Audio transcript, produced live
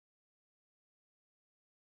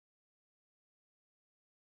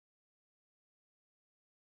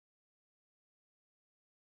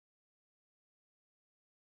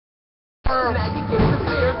Now you get the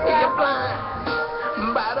fear for your fun.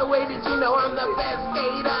 By the way, did you know I'm the best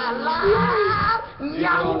skater alive?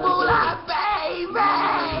 Young Moolah, baby!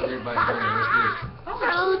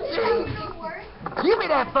 Give me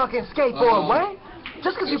that fucking skateboard, Wayne.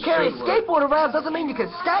 Just because you carry a skateboard around doesn't mean you can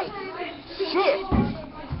skate. Shit.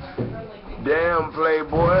 Damn,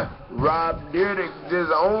 playboy. Rob Dyrdek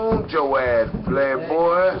just owned your ass,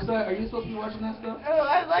 playboy. Are you supposed to be watching that stuff? Oh,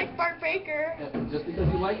 I like Bart Baker. Just because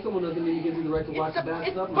you like someone doesn't mean you give you the right to watch that stuff.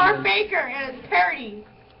 It's Bart Baker and it's Parody.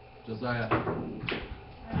 Josiah.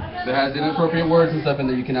 There has inappropriate words and stuff in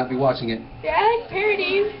there. You cannot be watching it. Yeah, I like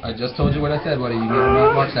Parodies. I just told you what I said, buddy. You need to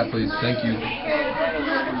not watch that, please. Thank you.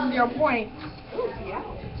 This is your point.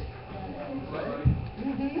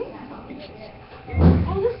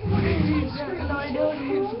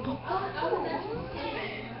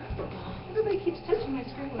 Everybody keeps touching my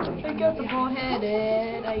screen. I got the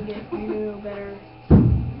ball-headed. I get you better.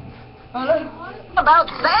 About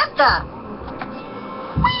Santa.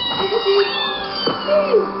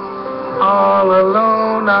 All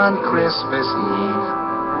alone on Christmas Eve,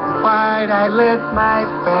 why'd I let my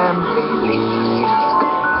family leave?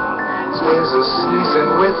 'Tis a season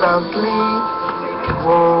without glee.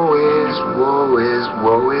 Woe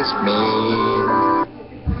is me.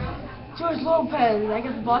 George Lopez, I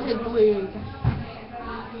got the bald-headed blues.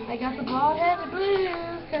 I got the bald-headed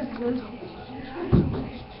blues, cause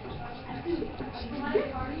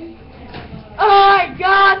I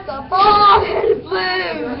got the bald-headed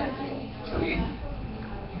blues.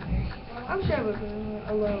 I'm sure I was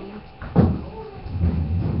alone.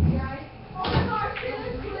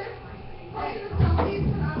 I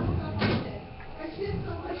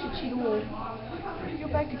should cheat a wolf. Go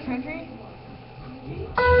back to country.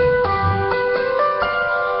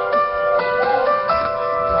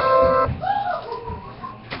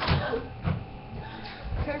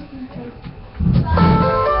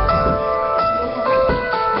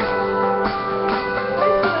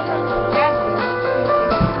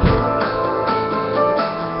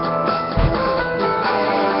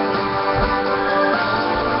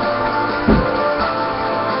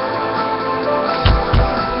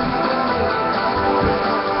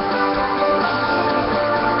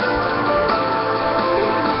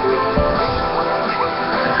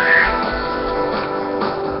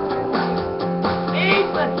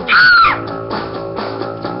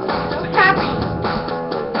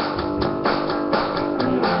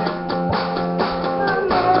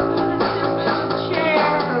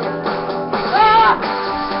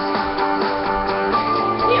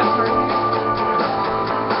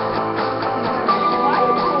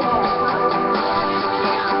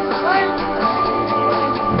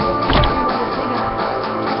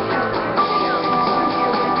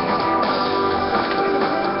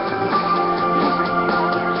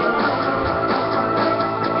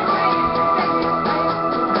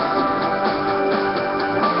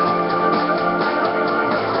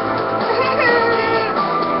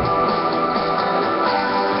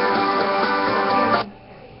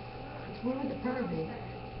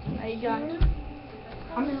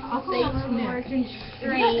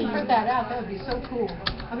 That would be so cool.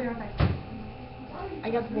 I'll be right back. I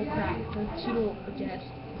got the bull crap. The cheetle dead.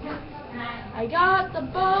 I got the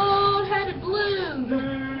bald-headed blues.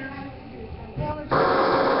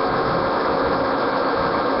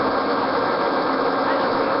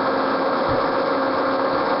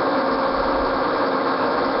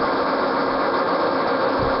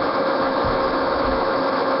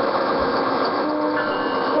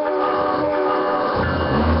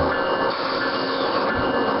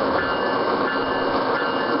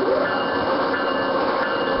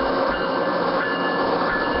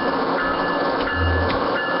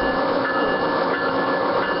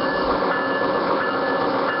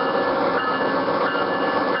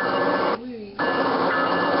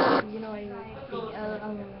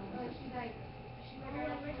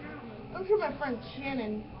 I'm sure my friend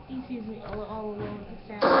Shannon, he sees me all alone in the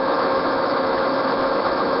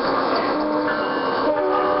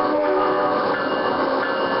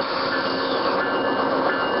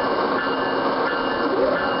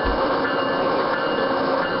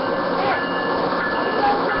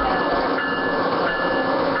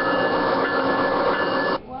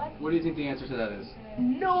What do you think the answer to that is?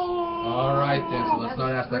 No! Alright then, so let's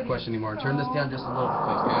not ask that question anymore. Turn this down just a little,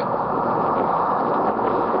 please, good?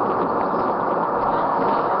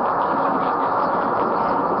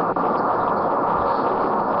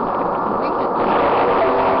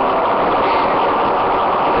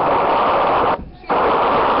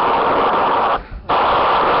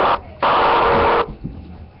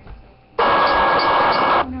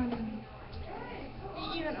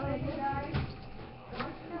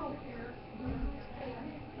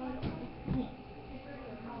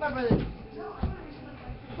 My brother.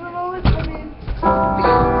 We're always coming.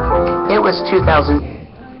 It was 2000.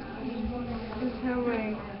 This is how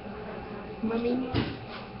my mummy.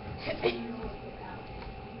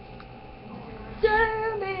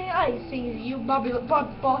 Jeremy, I see you, Bobby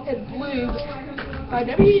Botted Blue by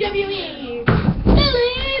WWE.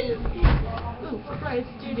 Tellin! Ooh, surprise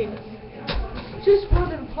students. Just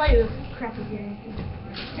wanted to play this crappy game.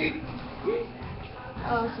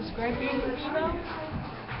 Subscribe to Vivo.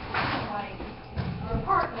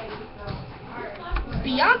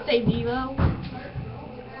 Beyonce Vivo.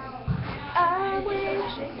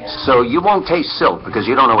 So you won't taste silk because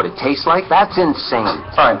you don't know what it tastes like? That's insane.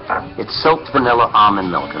 Fine. It's silk vanilla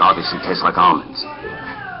almond milk. It obviously tastes like almonds.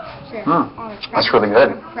 That's really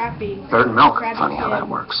good. Crappy. Third milk. Funny how that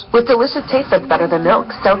works. With delicious taste that's better than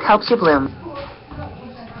milk, Silk helps you bloom.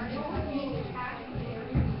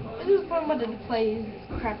 This is fun when it plays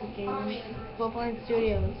crappy games. Buffalo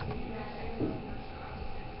Studios.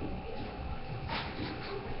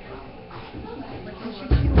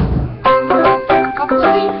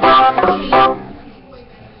 Opportunity.